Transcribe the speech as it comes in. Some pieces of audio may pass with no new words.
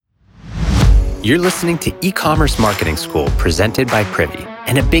You're listening to E-commerce Marketing School presented by Privy.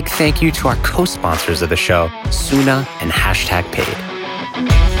 And a big thank you to our co-sponsors of the show, Suna and #Paid.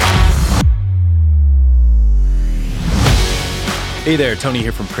 Hey there, Tony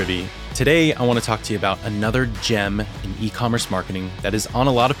here from Privy. Today, I want to talk to you about another gem in e-commerce marketing that is on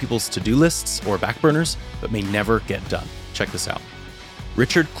a lot of people's to-do lists or back burners, but may never get done. Check this out.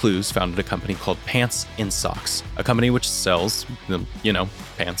 Richard Clues founded a company called Pants in Socks, a company which sells,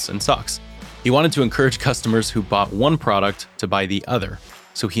 pants and socks. He wanted to encourage customers who bought one product to buy the other.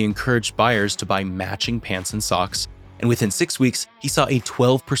 So he encouraged buyers to buy matching pants and socks. And within 6 weeks, he saw a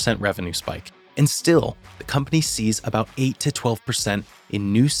 12% revenue spike. And still, the company sees about 8 to 12%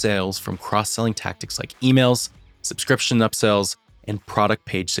 in new sales from cross-selling tactics like emails, subscription upsells, and product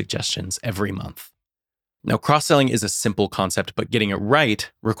page suggestions every month. Now, cross-selling is a simple concept, but getting it right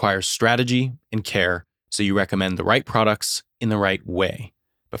requires strategy and care, so you recommend the right products in the right way.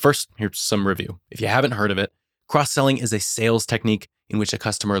 But first, here's some review. If you haven't heard of it, cross-selling is a sales technique in which a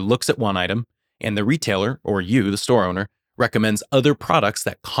customer looks at one item, and the retailer, or you, the store owner, recommends other products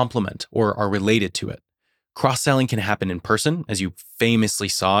that complement or are related to it. Cross-selling can happen in person, as you famously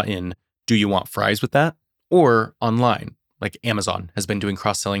saw in Do You Want Fries with That? Or online, like Amazon has been doing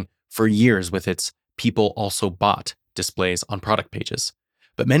cross-selling for years with its People Also Bought displays on product pages.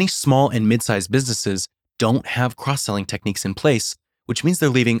 But many small and mid-sized businesses don't have cross-selling techniques in place, which means they're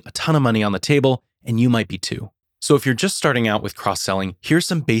leaving a ton of money on the table, and you might be too. So if you're just starting out with cross-selling, here's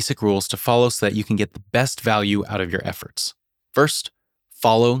some basic rules to follow so that you can get the best value out of your efforts. First,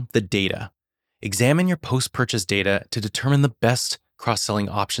 follow the data. Examine your post-purchase data to determine the best cross-selling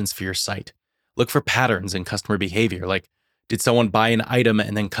options for your site. Look for patterns in customer behavior, like did someone buy an item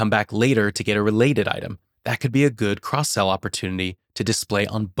and then come back later to get a related item? That could be a good cross-sell opportunity to display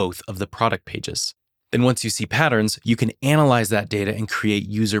on both of the product pages. Then once you see patterns, you can analyze that data and create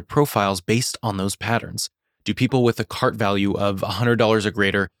user profiles based on those patterns. Do people with a cart value of $100 or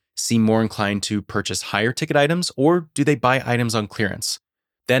greater seem more inclined to purchase higher ticket items, or do they buy items on clearance?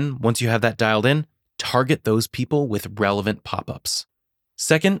 Then, once you have that dialed in, target those people with relevant pop-ups.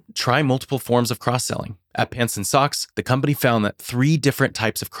 Second, try multiple forms of cross-selling. At Pants and Socks, the company found that 3 different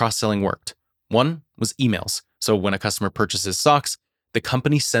types of cross-selling worked. One was emails. So when a customer purchases socks, the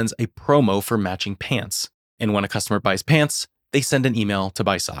company sends a promo for matching pants. And when a customer buys pants, they send an email to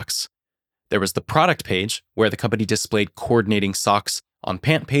buy socks. There was the product page, where the company displayed coordinating socks on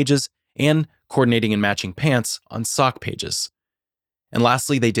pant pages and coordinating and matching pants on sock pages. And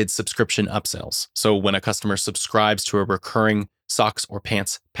lastly, they did subscription upsells. So when a customer subscribes to a recurring socks or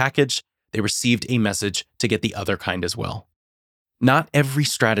pants package, they received a message to get the other kind as well. Not every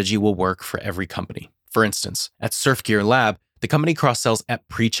strategy will work for every company. For instance, at Surf Gear Lab, the company cross-sells at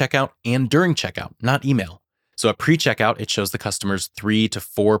pre-checkout and during checkout, not email. So at pre-checkout, it shows the customers 3 to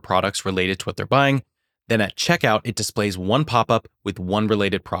 4 products related to what they're buying. Then at checkout, it displays one pop-up with one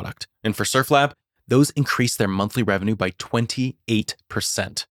related product. And for Surf Lab, those increase their monthly revenue by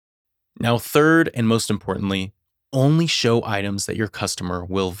 28%. Now, third and most importantly, only show items that your customer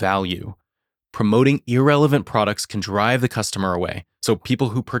will value. Promoting irrelevant products can drive the customer away. So people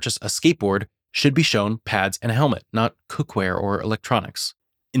who purchase a skateboard should be shown pads and a helmet, not cookware or electronics.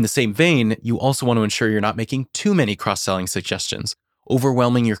 In the same vein, you also want to ensure you're not making too many cross-selling suggestions.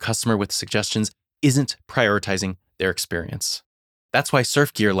 Overwhelming your customer with suggestions isn't prioritizing their experience. That's why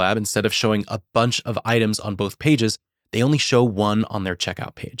Surf Gear Lab, instead of showing a bunch of items on both pages, they only show one on their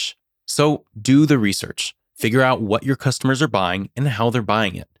checkout page. So do the research. Figure out what your customers are buying and how they're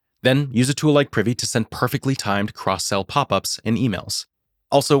buying it. Then use a tool like Privy to send perfectly timed cross-sell pop-ups and emails.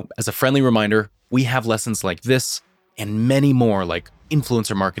 Also, as a friendly reminder, we have lessons like this and many more like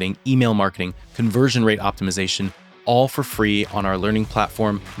influencer marketing, email marketing, conversion rate optimization, all for free on our learning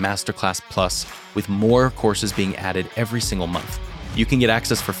platform, Masterclass Plus, with more courses being added every single month. You can get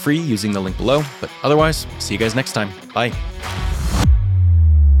access for free using the link below, but otherwise, see you guys next time. Bye.